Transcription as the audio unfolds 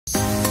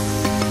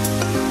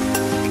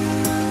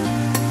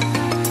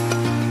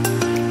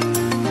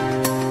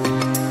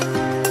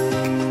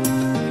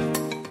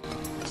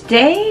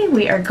today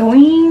we are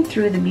going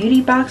through the beauty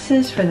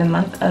boxes for the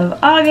month of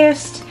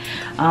August.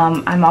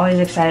 I'm always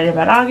excited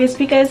about August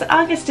because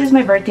August is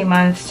my birthday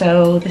month,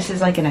 so this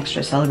is like an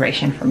extra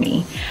celebration for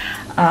me.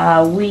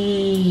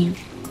 We're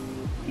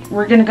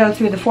gonna go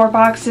through the 4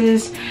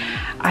 boxes.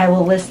 I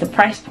will list the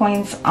price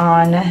points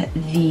on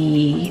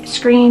the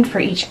screen for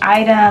each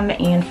item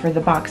and for the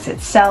box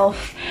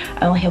itself.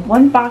 I only have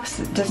one box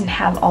that doesn't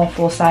have all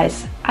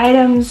full-size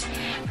items.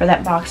 For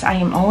that box, I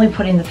am only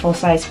putting the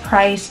full-size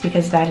price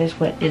because that is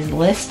what is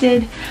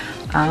listed.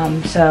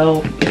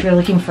 So if you're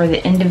looking for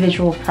the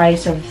individual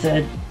price of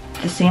the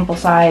sample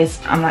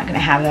size, I'm not gonna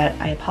have that.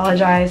 I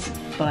apologize,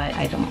 but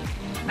I don't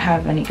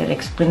have any good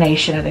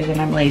explanation other than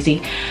I'm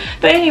lazy.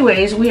 But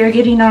anyways, we are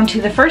getting on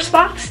to the first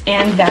box,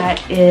 and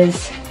that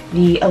is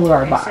the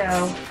Allure box.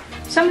 So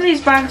some of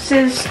these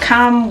boxes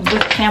come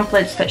with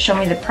pamphlets that show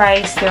me the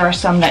price. There are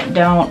some that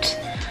don't.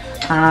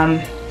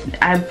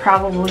 I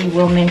probably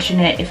will mention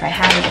it if I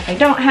have it. If I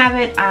don't have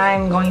it,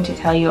 I'm going to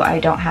tell you I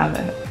don't have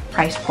a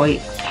price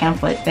point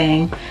pamphlet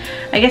thing.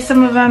 I guess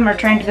some of them are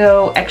trying to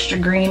go extra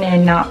green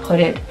and not put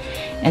it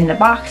in the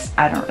box.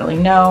 I don't really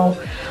know.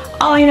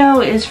 All I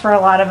know is for a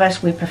lot of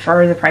us, we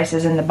prefer the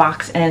prices in the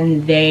box,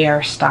 and they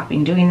are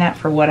stopping doing that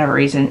for whatever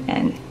reason,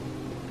 and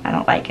I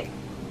don't like it.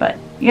 But,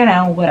 you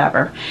know,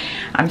 whatever.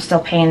 I'm still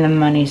paying them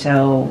money,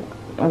 so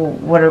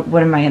what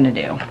am I gonna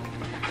do?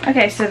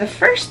 Okay, so the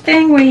first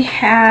thing we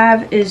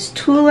have is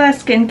Tula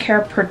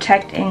Skincare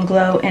Protect and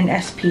Glow in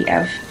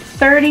SPF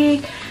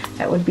 30.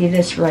 That would be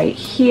this right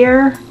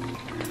here.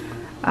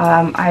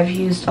 I've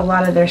used a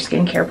lot of their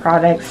skincare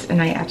products,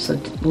 and I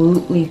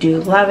absolutely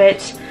do love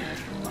it.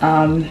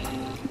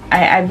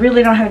 I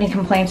really don't have any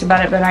complaints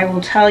about it, but I will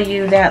tell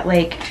you that,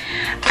 like,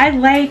 I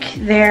like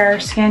their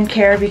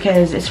skincare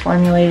because it's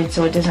formulated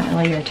so it doesn't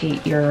really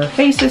irritate your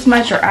face as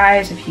much, or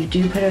eyes if you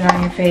do put it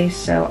on your face,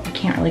 so I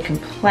can't really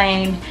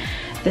complain.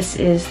 This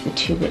is the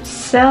tube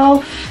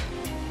itself,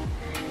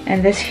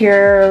 and this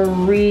here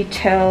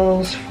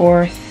retails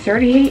for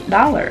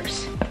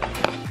 $38.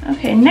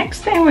 Okay,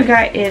 next thing we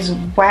got is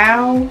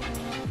Wow,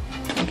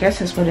 I guess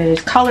that's what it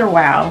is, Color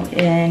Wow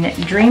in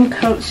Dream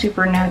Coat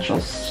Supernatural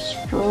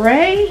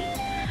Spray.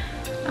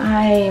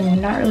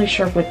 I'm not really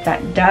sure what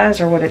that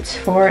does or what it's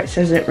for. It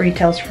says it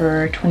retails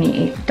for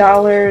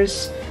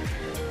 $28.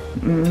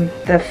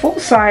 The full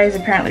size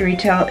apparently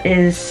retail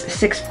is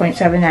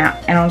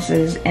 6.7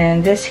 ounces,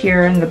 and this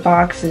here in the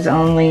box is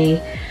only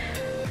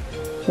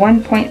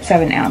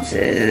 1.7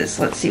 ounces.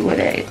 Let's see what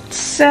it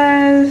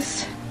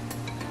says.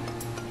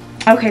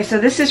 Okay, so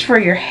this is for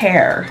your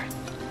hair.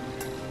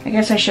 I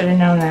guess I should have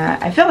known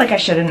that. I feel like I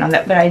should have known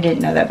that, but I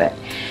didn't know that. But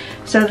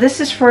so this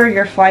is for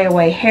your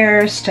flyaway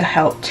hairs to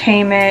help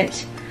tame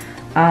it.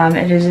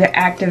 It is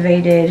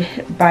activated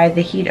by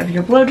the heat of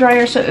your blow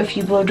dryer. So if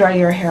you blow dry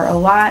your hair a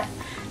lot,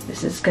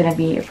 this is going to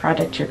be a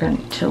product you're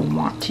going to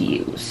want to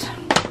use.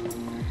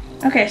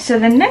 Okay, so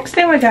the next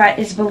thing we got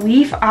is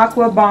Belief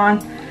Aqua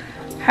Bond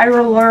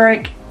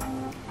Hyaluronic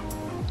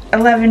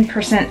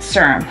 11%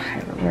 Serum.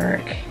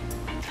 Hyaluronic.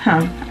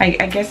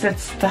 I guess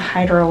that's the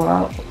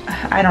hydro,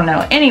 I don't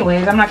know.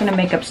 Anyways, I'm not going to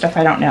make up stuff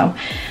I don't know.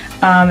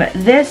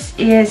 This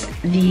is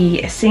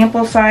the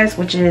sample size,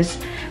 which is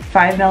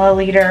 5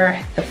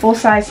 milliliter. The full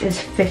size is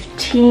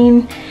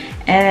 15,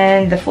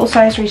 and the full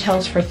size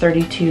retails for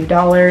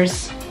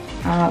 $32.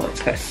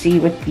 Let's go see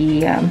what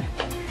the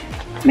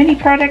mini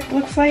product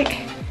looks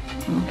like.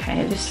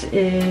 Okay, this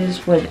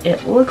is what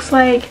it looks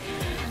like.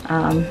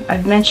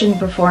 I've mentioned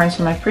before in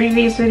some of my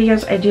previous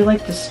videos, I do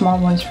like the small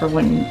ones for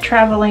when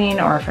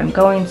traveling or if I'm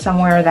going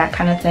somewhere, that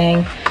kind of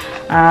thing.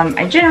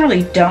 I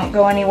generally don't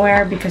go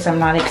anywhere because I'm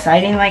not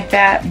exciting like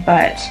that,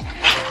 but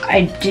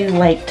I do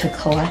like to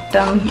collect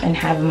them and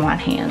have them on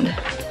hand.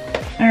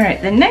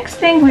 Alright, the next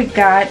thing we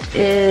got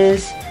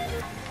is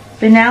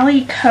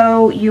Benally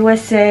Co.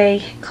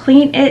 USA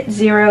Clean It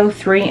Zero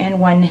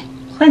 3-in-1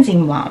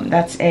 Cleansing Balm.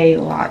 That's a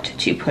lot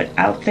to put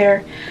out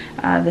there.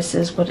 This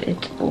is what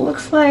it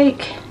looks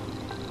like.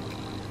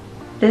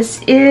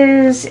 This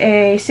is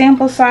a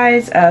sample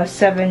size of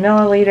 7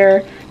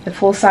 milliliter. The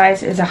full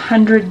size is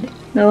 100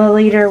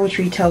 milliliter, which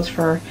retails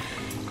for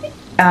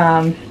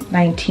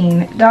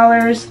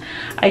 $19.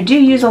 I do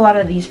use a lot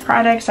of these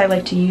products. I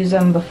like to use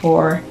them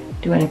before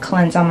doing a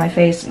cleanse on my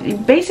face.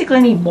 Basically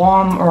any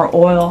balm or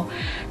oil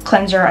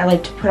cleanser I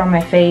like to put on my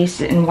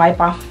face and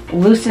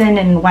loosen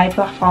and wipe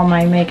off all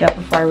my makeup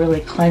before I really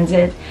cleanse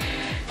it.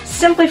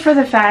 Simply for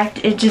the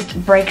fact it just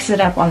breaks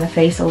it up on the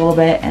face a little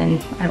bit,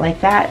 and I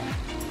like that.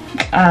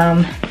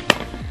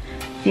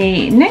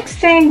 The next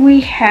thing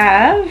we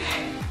have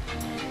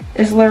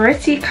is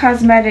Larizzi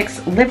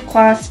Cosmetics Lip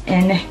Gloss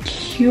in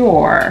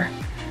Cure,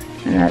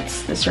 and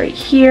that's this right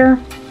here.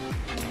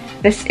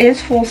 This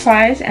is full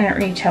size and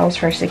it retails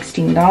for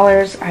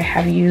 $16. I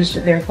have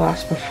used their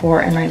gloss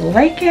before and I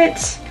like it.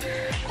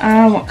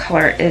 What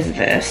color is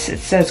this? It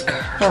says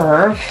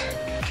Curve.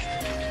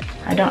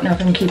 I don't know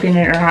if I'm keeping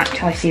it or not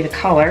until I see the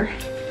color.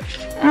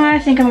 I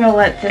think I'm going to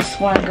let this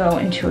one go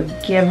into a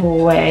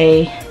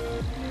giveaway.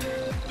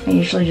 I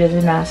usually do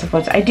the massive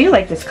ones. I do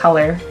like this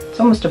color.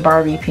 It's almost a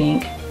Barbie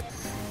pink.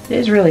 It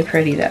is really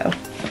pretty though.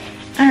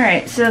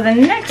 Alright, so the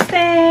next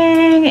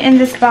thing in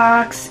this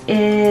box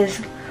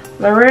is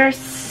Allure.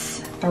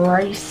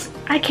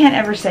 I can't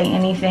ever say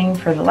anything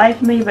for the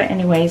life of me, but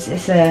anyways,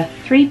 it's a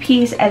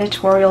 3-piece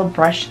editorial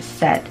brush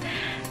set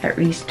that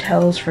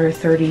retails for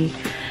 $30.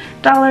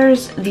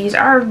 These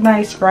are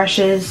nice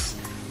brushes.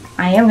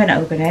 I am going to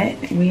open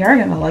it. We are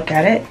going to look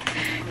at it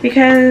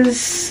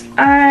because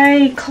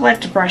I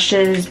collect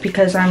brushes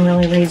because I'm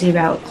really lazy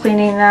about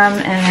cleaning them,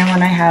 and then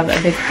when I have a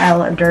big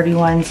pile of dirty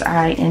ones,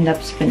 I end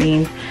up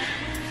spending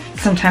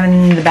some time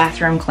in the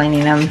bathroom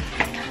cleaning them.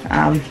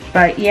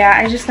 But yeah,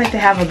 I just like to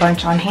have a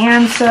bunch on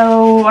hand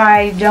so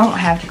I don't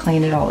have to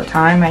clean it all the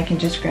time. I can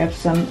just grab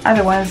some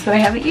other ones that I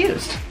haven't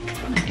used.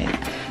 Okay,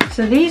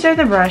 so these are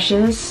the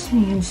brushes.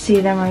 You can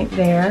see them right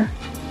there.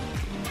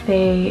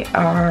 They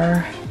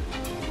are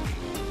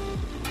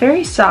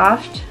very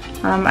soft.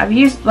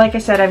 Like I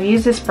said, I've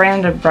used this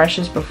brand of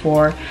brushes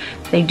before.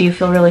 They do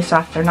feel really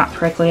soft. They're not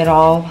prickly at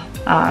all.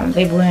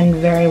 They blend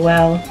very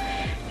well.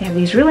 They have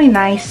these really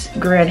nice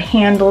grid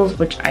handles,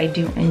 which I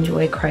do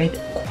enjoy quite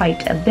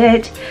a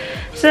bit.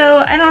 So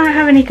I don't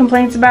have any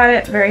complaints about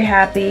it. Very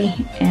happy,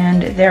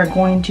 and they're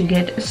going to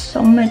get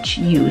so much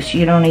use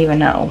you don't even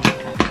know.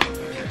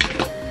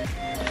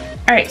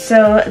 Alright,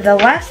 so the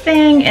last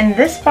thing in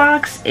this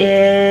box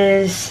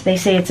is, they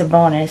say it's a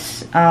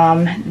bonus.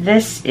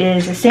 This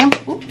is a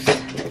sample, oops.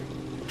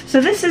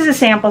 So this is a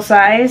sample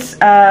size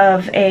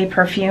of a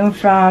perfume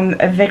from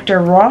Victor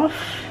Rolf.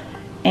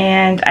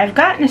 And I've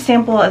gotten a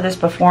sample of this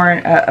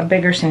before, a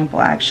bigger sample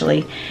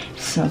actually. It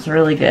smells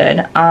really good.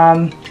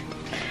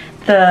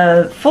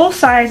 The full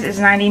size is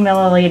 90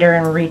 milliliter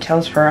and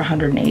retails for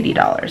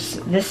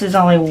 $180. This is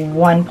only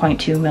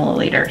 1.2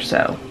 milliliter,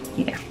 so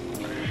yeah.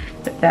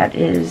 But that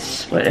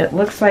is what it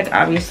looks like.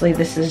 Obviously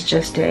this is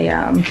just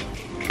a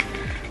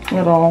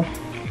little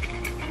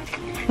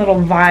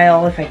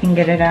vial if I can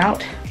get it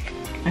out.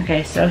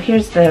 Okay, so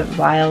here's the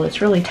vial.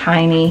 It's really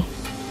tiny.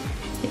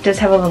 It does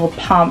have a little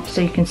pump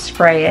so you can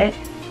spray it.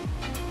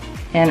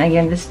 And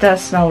again, this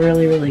does smell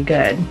really, really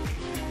good.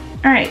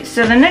 Alright,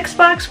 so the next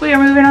box we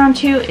are moving on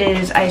to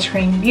is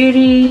Eyescream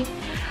Beauty.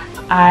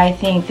 I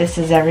think this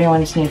is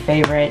everyone's new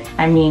favorite.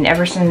 I mean,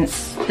 ever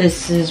since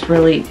this has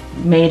really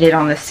made it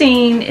on the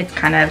scene, it's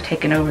kind of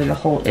taken over the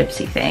whole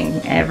Ipsy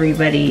thing.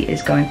 Everybody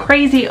is going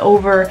crazy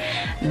over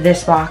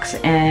this box,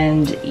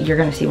 and you're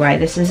going to see why.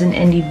 This is an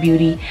indie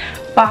beauty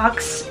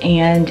box,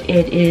 and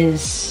it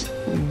is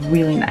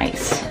really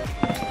nice.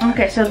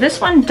 Okay, so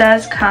this one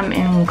does come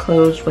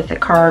enclosed with a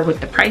card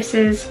with the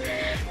prices,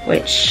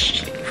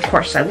 which of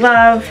course I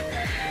love.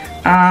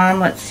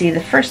 Let's see, the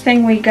first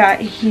thing we got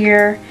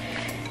here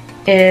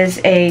is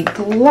a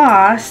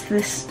gloss.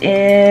 This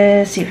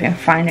is, see if I can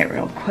find it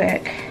real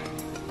quick.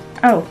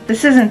 Oh,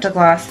 this isn't a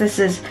gloss. This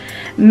is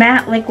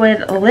Matte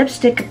Liquid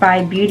Lipstick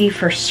by Beauty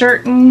for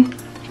Certain.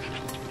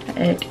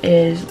 It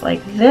is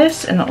like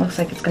this, and it looks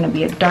like it's going to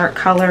be a dark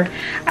color.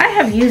 I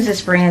have used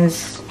this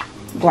brand's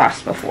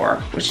gloss before,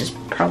 which is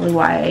probably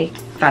why I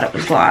thought it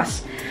was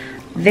gloss.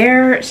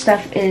 Their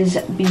stuff is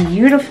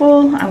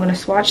beautiful. I'm going to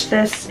swatch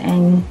this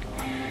and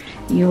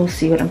you'll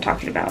see what I'm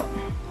talking about.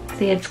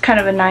 See, it's kind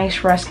of a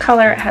nice rust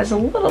color. It has a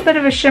little bit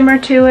of a shimmer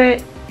to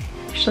it.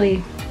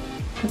 Actually,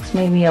 looks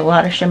maybe a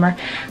lot of shimmer,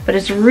 but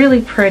it's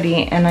really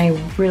pretty, and I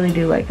really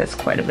do like this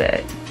quite a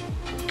bit.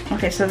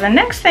 Okay, so the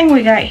next thing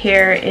we got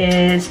here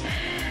is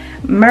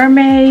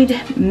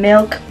Mermaid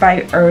Milk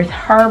by Earth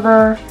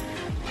Harbor.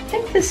 I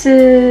think this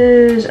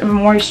is a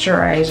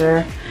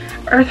moisturizer.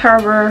 Earth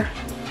Harbor,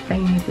 if I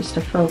can get this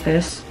to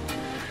focus,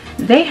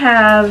 they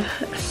have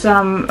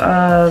some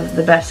of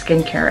the best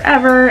skincare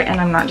ever, and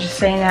I'm not just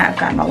saying that. I've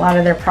gotten a lot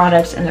of their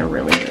products and they're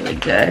really, really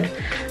good.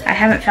 I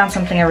haven't found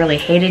something I really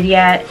hated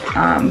yet,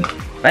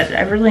 but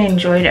I really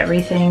enjoyed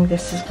everything.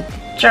 This is what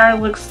the jar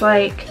looks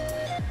like.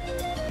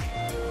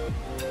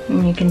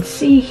 And you can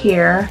see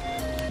here,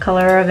 the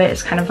color of it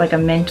is kind of like a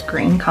mint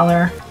green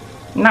color.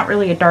 Not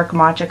really a dark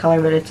matcha color,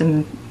 but it's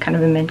kind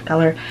of a mint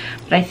color.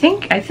 But I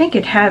think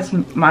it has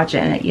matcha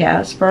in it.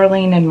 Yeah,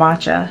 spirulina and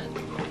matcha.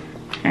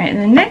 Alright,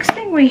 and the next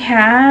thing we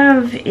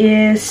have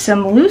is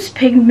some loose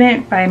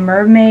pigment by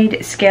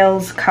Mermaid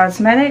Scales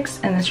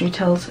Cosmetics, and this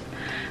retails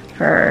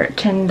for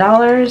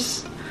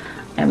 $10.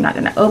 I'm not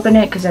going to open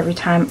it because every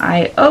time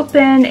I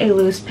open a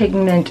loose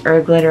pigment or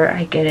a glitter,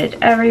 I get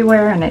it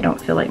everywhere, and I don't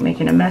feel like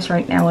making a mess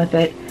right now with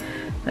it.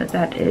 But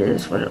that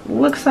is what it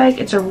looks like.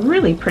 It's a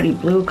really pretty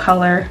blue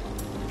color.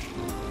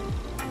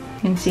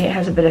 You can see it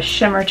has a bit of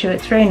shimmer to it.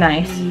 It's very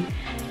nice.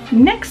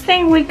 Next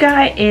thing we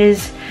got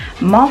is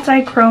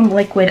Multi-Chrome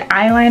Liquid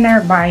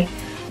Eyeliner by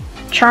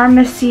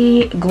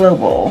Charmacy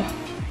Global.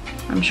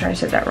 I'm sure I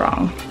said that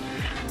wrong.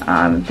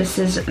 This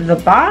is the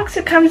box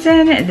it comes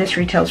in. This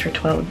retails for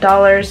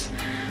 $12.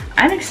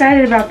 I'm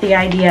excited about the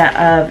idea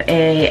of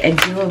a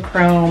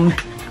duochrome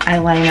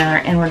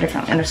eyeliner, and we're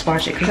definitely going to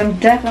swatch it because I'm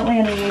definitely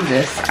going to use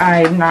this.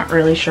 I'm not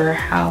really sure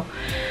how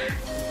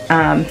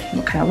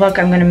what kind of look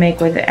I'm going to make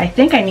with it. I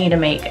think I need to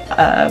make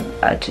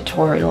a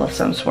tutorial of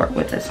some sort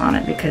with this on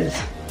it because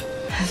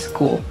this is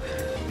cool.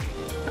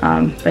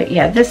 But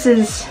yeah, this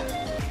is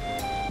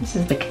This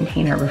is the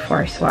container before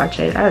I swatch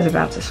it. I was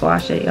about to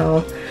swatch it,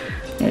 y'all.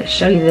 I'm gonna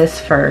show you this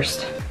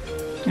first.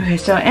 Okay,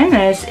 so in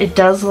this, it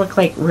does look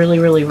like really,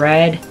 really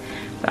red.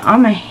 But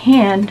on my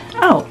hand,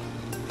 oh,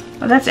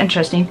 well, that's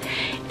interesting.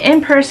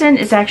 In person,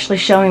 it's actually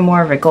showing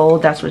more of a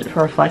gold. That's what it's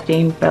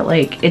reflecting. But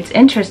like, it's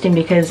interesting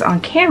because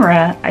on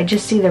camera, I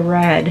just see the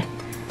red.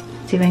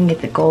 Let's see if I can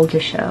get the gold to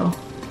show.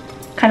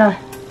 Kind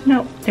of,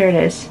 nope, there it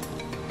is.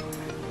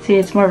 See,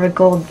 it's more of a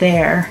gold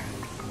there.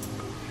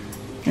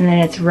 And then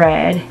it's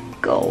red,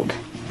 gold.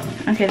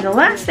 Okay, the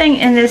last thing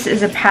in this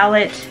is a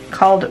palette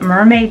called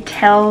Mermaid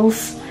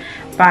Tales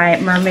by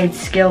Mermaid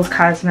Skills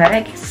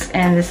Cosmetics,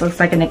 and this looks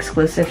like an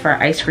exclusive for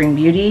Eyescream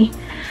Beauty.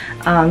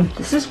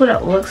 This is what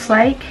it looks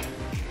like,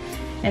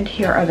 and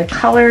here are the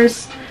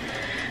colors.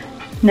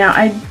 Now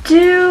I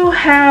do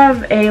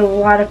have a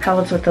lot of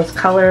palettes with those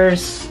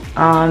colors.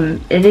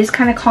 It is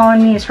kind of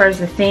calling me as far as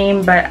the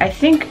theme, but I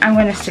think I'm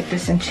going to stick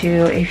this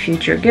into a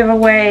future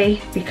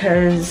giveaway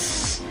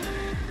because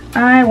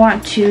I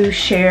want to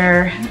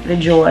share the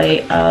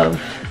joy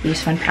of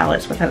these fun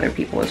palettes with other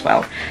people as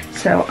well.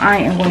 So I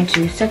am going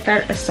to set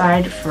that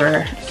aside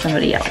for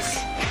somebody else.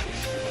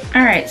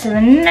 Alright, so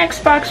the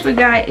next box we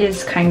got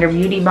is Kinder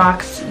Beauty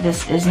Box.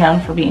 This is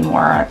known for being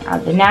more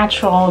of the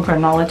natural,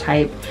 granola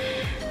type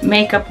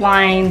makeup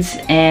lines,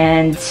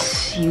 and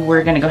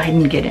we're going to go ahead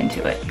and get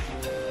into it.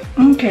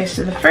 Okay,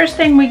 so the first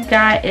thing we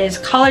got is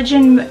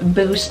Collagen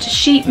Boost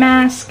Sheet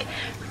Mask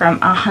from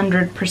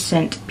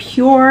 100%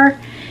 Pure.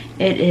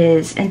 It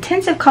is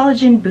intensive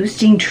collagen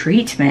boosting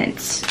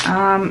treatment.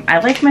 I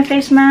like my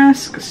face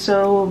mask,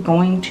 so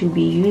going to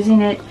be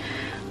using it.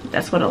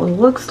 That's what it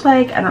looks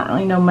like. I don't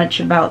really know much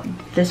about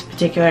this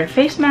particular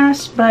face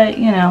mask, but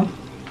you know,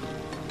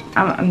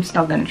 I'm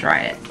still gonna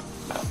try it.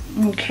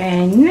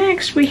 Okay,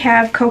 next we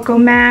have Cocoa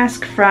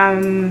Mask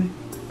from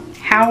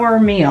Our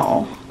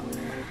Meal.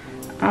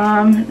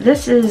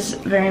 This is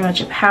very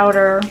much a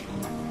powder.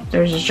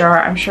 There's a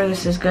jar. I'm sure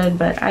this is good,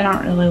 but I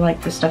don't really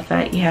like the stuff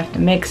that you have to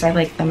mix. I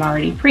like them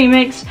already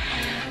pre-mixed.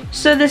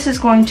 So this is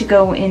going to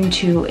go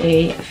into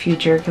a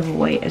future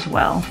giveaway as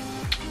well.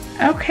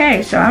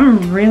 Okay, so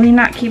I'm really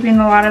not keeping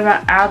a lot of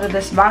it out of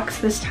this box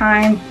this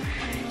time.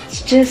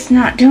 It's just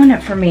not doing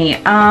it for me.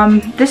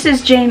 This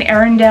is Jane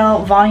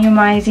Arundel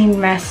Volumizing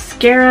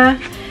Mascara.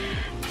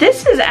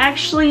 This is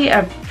actually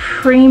a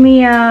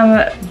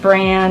premium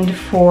brand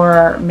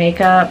for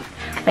makeup.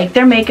 Like,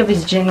 their makeup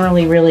is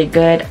generally really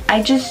good.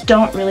 I just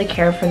don't really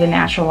care for the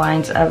natural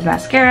lines of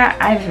mascara.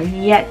 I've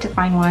yet to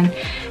find one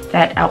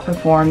that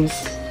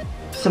outperforms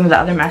some of the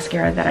other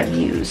mascara that I've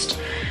used,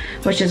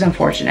 which is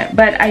unfortunate.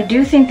 But I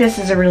do think this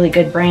is a really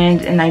good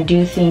brand, and I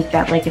do think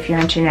that, like, if you're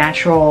into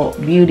natural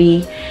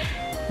beauty,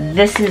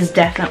 this is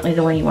definitely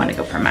the way you want to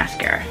go for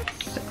mascara.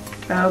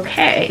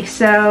 Okay,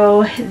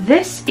 so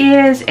this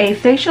is a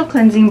facial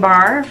cleansing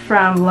bar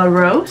from La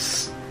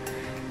Rose,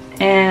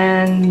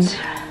 and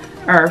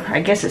or I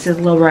guess it says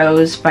La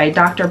Rose by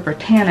Dr.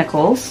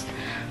 Botanicals.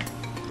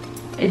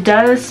 It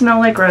does smell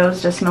like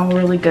rose, does smell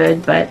really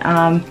good, but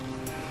I'm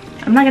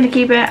not going to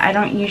keep it. I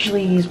don't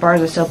usually use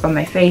bars of soap on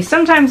my face.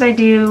 Sometimes I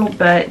do,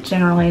 but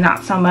generally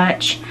not so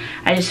much.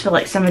 I just feel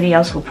like somebody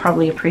else will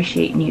probably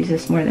appreciate and use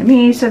this more than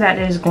me, so that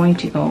is going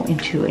to go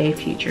into a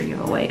future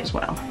giveaway as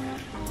well.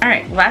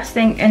 Alright, last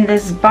thing in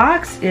this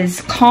box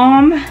is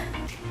Calm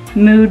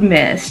Mood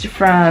Mist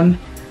from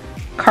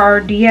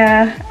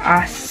Cardia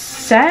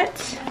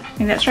Asset.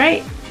 I think that's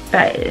right.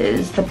 That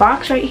is the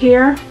box right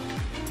here.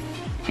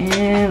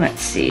 And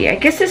let's see, I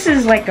guess this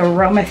is like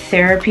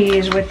aromatherapy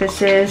is what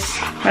this is.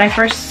 When I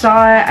first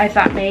saw it, I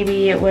thought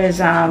maybe it was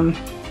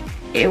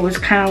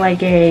kind of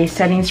like a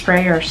setting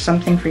spray or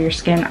something for your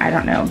skin. I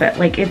don't know, but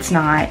like it's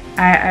not.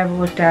 I've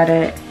looked at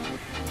it.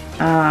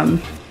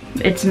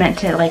 It's meant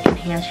to like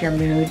enhance your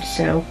mood,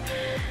 so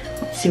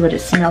let's see what it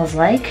smells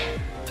like.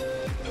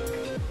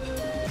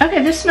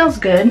 Okay, this smells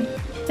good.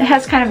 It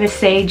has kind of a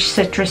sage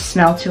citrus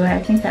smell to it. I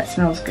think that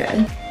smells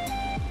good.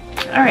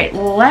 Alright,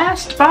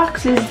 last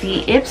box is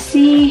the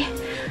Ipsy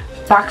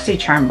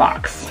BoxyCharm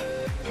box.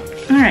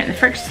 Alright, the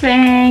first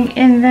thing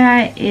in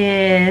that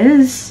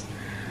is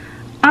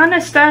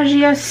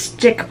Anastasia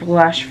Stick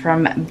Blush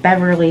from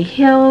Beverly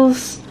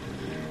Hills.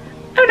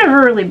 I've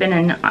never really been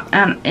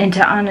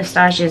into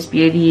Anastasia's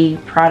beauty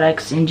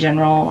products in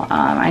general.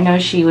 I know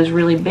she was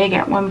really big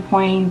at one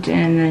point,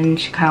 and then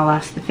she kind of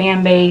lost the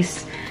fan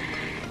base.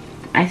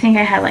 I think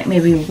I had like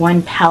maybe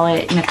one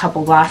palette and a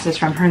couple glosses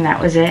from her, and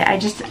that was it. I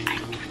just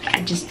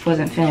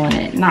wasn't feeling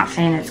it. Not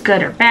saying it's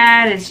good or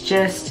bad, it's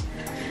just,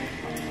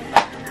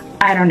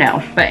 I don't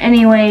know. But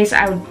anyways,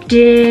 I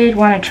did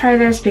want to try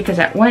this because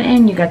at one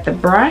end you got the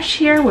brush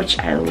here, which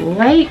I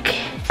like,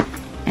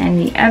 and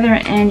the other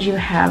end you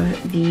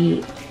have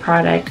the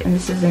product, and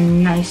this is a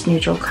nice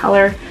neutral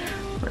color.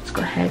 Let's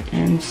go ahead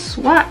and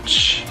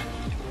swatch.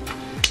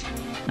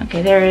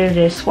 Okay, there it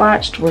is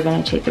swatched. We're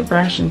going to take the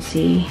brush and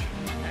see.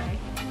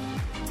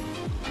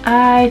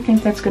 I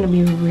think that's going to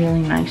be really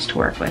nice to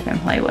work with and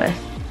play with.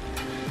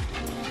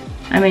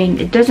 I mean,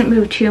 it doesn't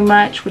move too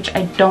much, which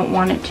I don't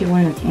want it to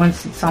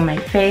once it's on my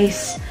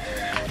face.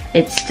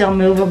 It's still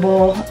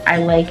movable. I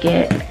like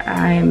it.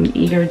 I'm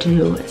eager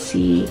to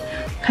see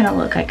what kind of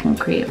look I can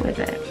create with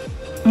it.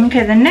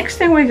 Okay, the next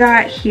thing we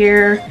got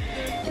here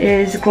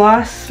is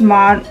Gloss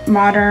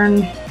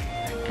Modern,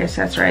 I guess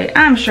that's right.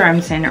 I'm sure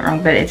I'm saying it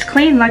wrong, but it's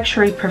Clean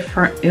Luxury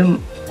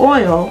Perfume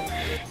Oil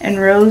and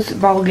Rose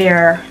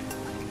Bulgare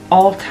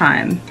All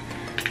Time.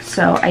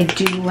 So I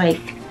do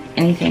like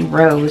anything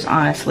rose,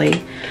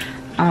 honestly.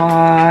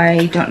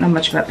 I don't know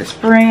much about this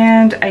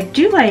brand. I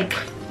do like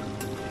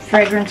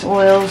fragrance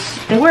oils.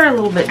 They wear a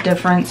little bit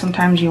different.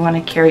 Sometimes you want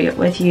to carry it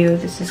with you.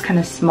 This is kind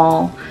of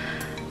small.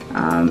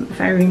 If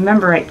I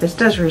remember right, this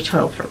does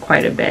retail for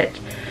quite a bit.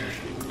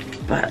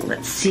 But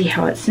let's see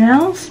how it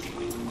smells.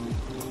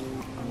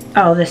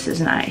 Oh, this is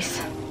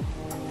nice.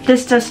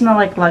 This does smell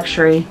like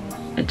luxury.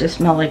 It does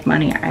smell like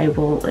money, I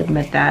will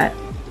admit that.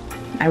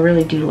 I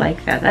really do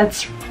like that.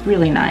 That's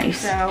really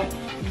nice. So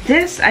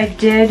this I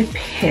did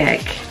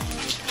pick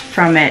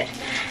from it.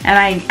 And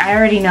I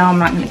already know I'm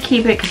not going to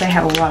keep it because I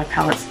have a lot of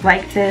palettes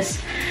like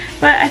this.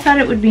 But I thought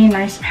it would be a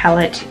nice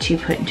palette to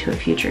put into a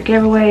future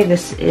giveaway.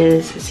 This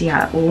is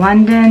Seattle,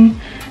 London.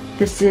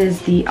 This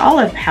is the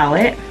olive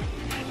palette.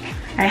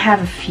 I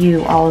have a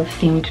few olive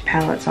themed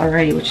palettes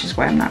already, which is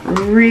why I'm not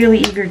really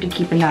eager to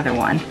keep another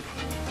one.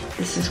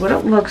 This is what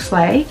it looks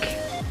like.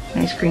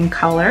 Nice green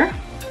color.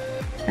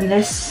 And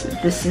this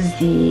is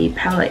the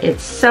palette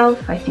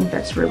itself. I think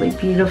that's really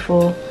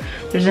beautiful.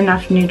 There's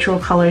enough neutral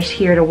colors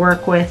here to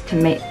work with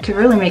to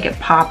really make it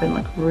pop and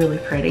look really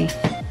pretty.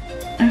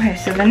 Okay,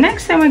 so the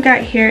next thing we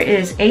got here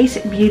is Ace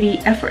Beauty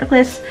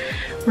Effortless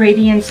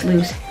Radiance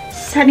Loose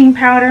Setting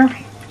Powder.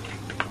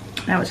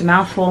 That was a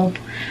mouthful.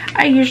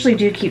 I usually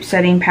do keep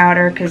setting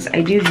powder because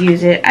I do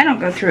use it. I don't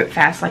go through it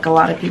fast like a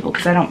lot of people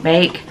because I don't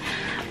bake,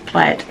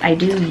 but I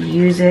do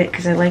use it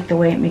because I like the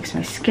way it makes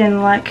my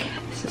skin look.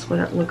 This is what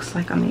it looks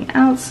like on the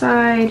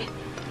outside.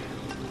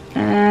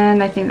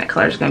 And I think that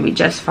color is going to be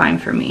just fine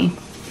for me.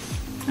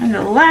 And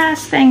the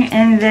last thing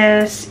in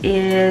this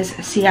is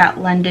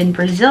Seattle, London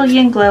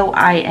Brazilian Glow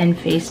Eye and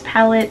Face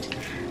Palette.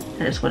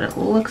 That is what it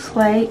looks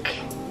like.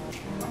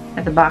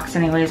 At the box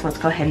anyways, let's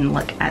go ahead and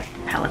look at the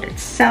palette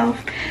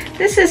itself.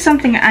 This is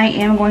something I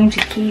am going to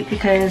keep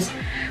because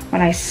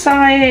when I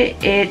saw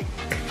it, it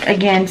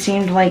again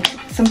seemed like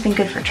something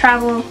good for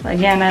travel.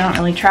 Again, I don't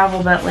really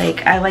travel, but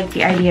like I like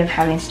the idea of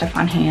having stuff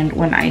on hand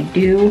when I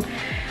do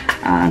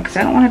because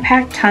I don't want to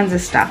pack tons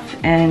of stuff.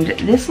 And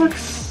this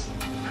looks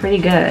pretty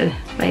good.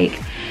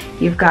 Like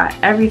you've got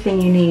everything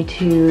you need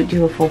to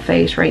do a full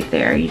face right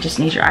there. You just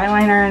need your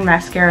eyeliner and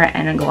mascara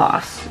and a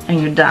gloss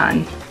and you're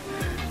done.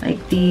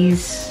 Like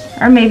these,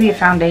 or maybe a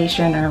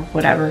foundation or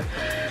whatever.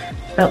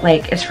 But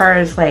like as far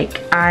as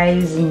like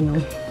eyes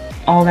and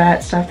all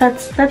that stuff,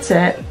 that's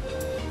it.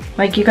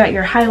 Like you got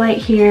your highlight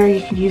here.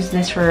 You could use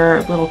this for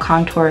a little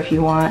contour if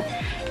you want.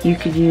 You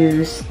could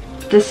use,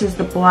 this is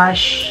the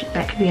blush.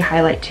 That could be a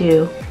highlight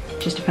too.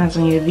 Just depends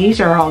on you.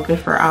 These are all good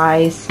for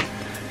eyes.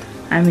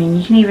 I mean,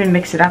 you can even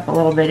mix it up a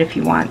little bit if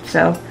you want.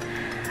 So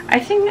I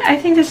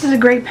think this is a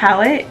great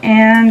palette,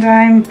 and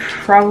I'm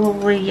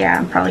probably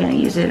gonna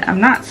use it.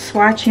 I'm not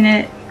swatching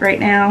it right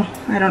now.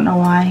 I don't know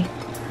why.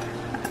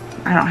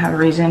 I don't have a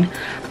reason.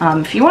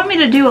 If you want me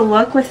to do a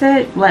look with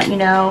it, let me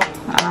know.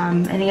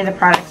 Any of the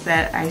products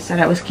that I said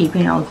I was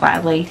keeping, I'll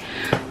gladly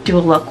do a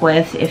look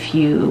with if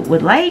you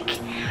would like.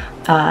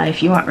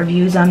 If you want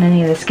reviews on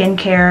any of the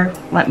skincare,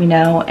 let me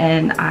know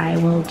and I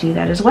will do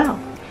that as well.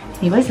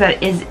 Anyways,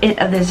 that is it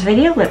of this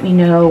video. Let me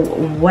know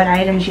what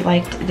items you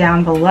liked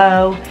down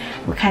below.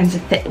 What kinds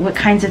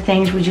of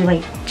things would you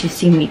like to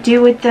see me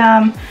do with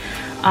them?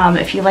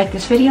 If you like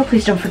this video,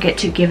 please don't forget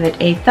to give it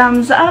a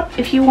thumbs up.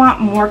 If you want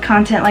more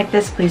content like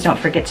this, please don't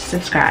forget to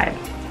subscribe.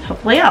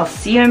 Hopefully I'll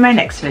see you in my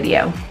next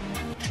video.